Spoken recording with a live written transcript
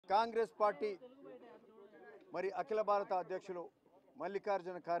Congress party మరి అఖిల భారత అధ్యక్షులు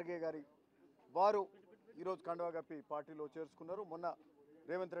మల్లికార్జున ఖార్గే గారి వారు ఈరోజు కండువా కప్పి పార్టీలో చేర్చుకున్నారు. మొన్న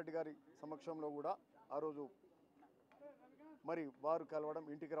రేవంత్ రెడ్డి గారి సమక్షంలో కూడా ఆ రోజు మరి వారు కలవడం,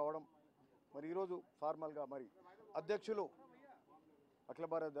 ఇంటికి రావడం, మరి ఈరోజు ఫార్మల్గా మరి అధ్యక్షులు అఖిల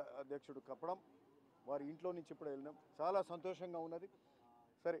భారత అధ్యక్షుడు కప్పడం, వారి ఇంట్లో నుంచి ఇప్పుడు వెళ్ళినాం. చాలా సంతోషంగా ఉన్నది.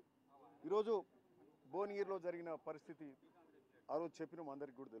 సరే, ఈరోజు భువనగిరిలో జరిగిన పరిస్థితి ఆ రోజు చెప్పినాం,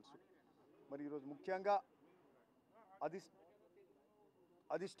 అందరికీ కూడా తెలుసు. మరి ఈరోజు ముఖ్యంగా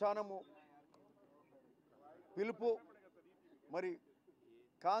అధిష్టానము పిలుపు, మరి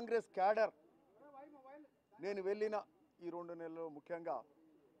కాంగ్రెస్ క్యాడర్ నేను వెళ్ళిన ఈ 2 నెలల్లో ముఖ్యంగా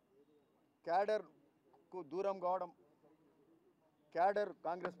క్యాడర్కు దూరం కావడం, cadre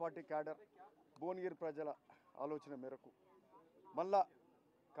Congress party cadre Bhuvanagiri ప్రజల ఆలోచన మేరకు మళ్ళా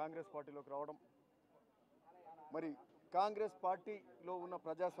కాంగ్రెస్ పార్టీలోకి రావడం, మరి కాంగ్రెస్ పార్టీలో ఉన్న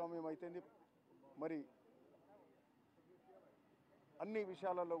ప్రజాస్వామ్యం అయితేంది, మరి అన్ని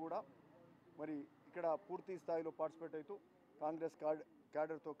విషయాలలో కూడా మరి ఇక్కడ పూర్తి స్థాయిలో పార్టిసిపేట్ అవుతూ కాంగ్రెస్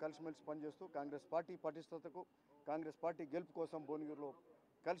క్యాడర్తో కలిసిమెలిసి పనిచేస్తూ కాంగ్రెస్ పార్టీ పటిష్టతకు, కాంగ్రెస్ పార్టీ గెలుపు కోసం భువనగిరిలో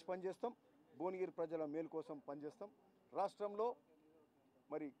కలిసి పనిచేస్తాం. భువనగిరి ప్రజల మేలు కోసం పనిచేస్తాం. రాష్ట్రంలో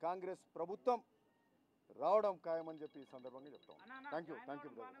మరి కాంగ్రెస్ ప్రభుత్వం రావడం ఖాయమని చెప్పి ఈ సందర్భంగా చెప్తాం. Thank you.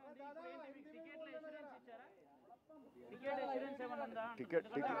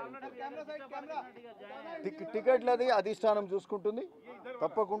 టికెట్లది అధిష్టానం చూసుకుంటుంది,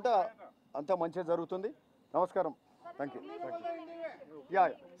 తప్పకుండా అంతా మంచిగా జరుగుతుంది. నమస్కారం. Thank you. Yeah,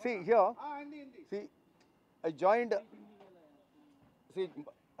 see here, see, I joined, see,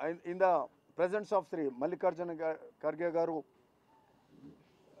 in the presence of Sri Mallikarjuna Kharge garu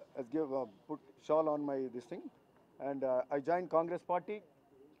has put shawl on my this thing, and I joined Congress party,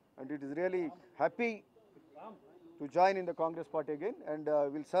 and it is really happy to join in the Congress party again, and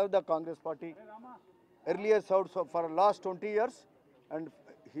will serve the Congress party. Earlier served for last 20 years, and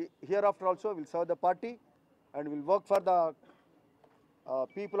hereafter also will serve the party and will work for the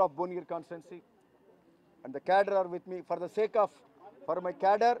people of Bhuvanagiri constituency, and the cadre are with me. For the sake of, for my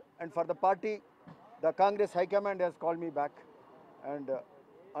cadre and for the party, the Congress High Command has called me back, and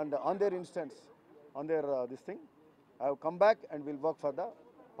on their instance, on their this thing, I have come back and will work for the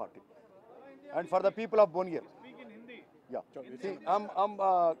party and for the people of Bhuvanagiri. Yeah, see, हम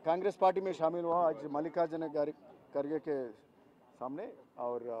Congress party में शामिल हुआ आज मल्लिकार्जुन खरगे के सामने,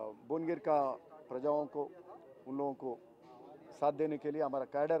 और भुवनगिरी का प्रजाओं को, उन लोगों को साथ देने के लिए हमारा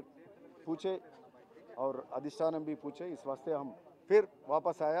कैडर पूछे और अधिष्ठानम भी पूछे, इस वास्ते हम फिर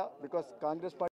वापस आया, बिकॉज कांग्रेस पार्टी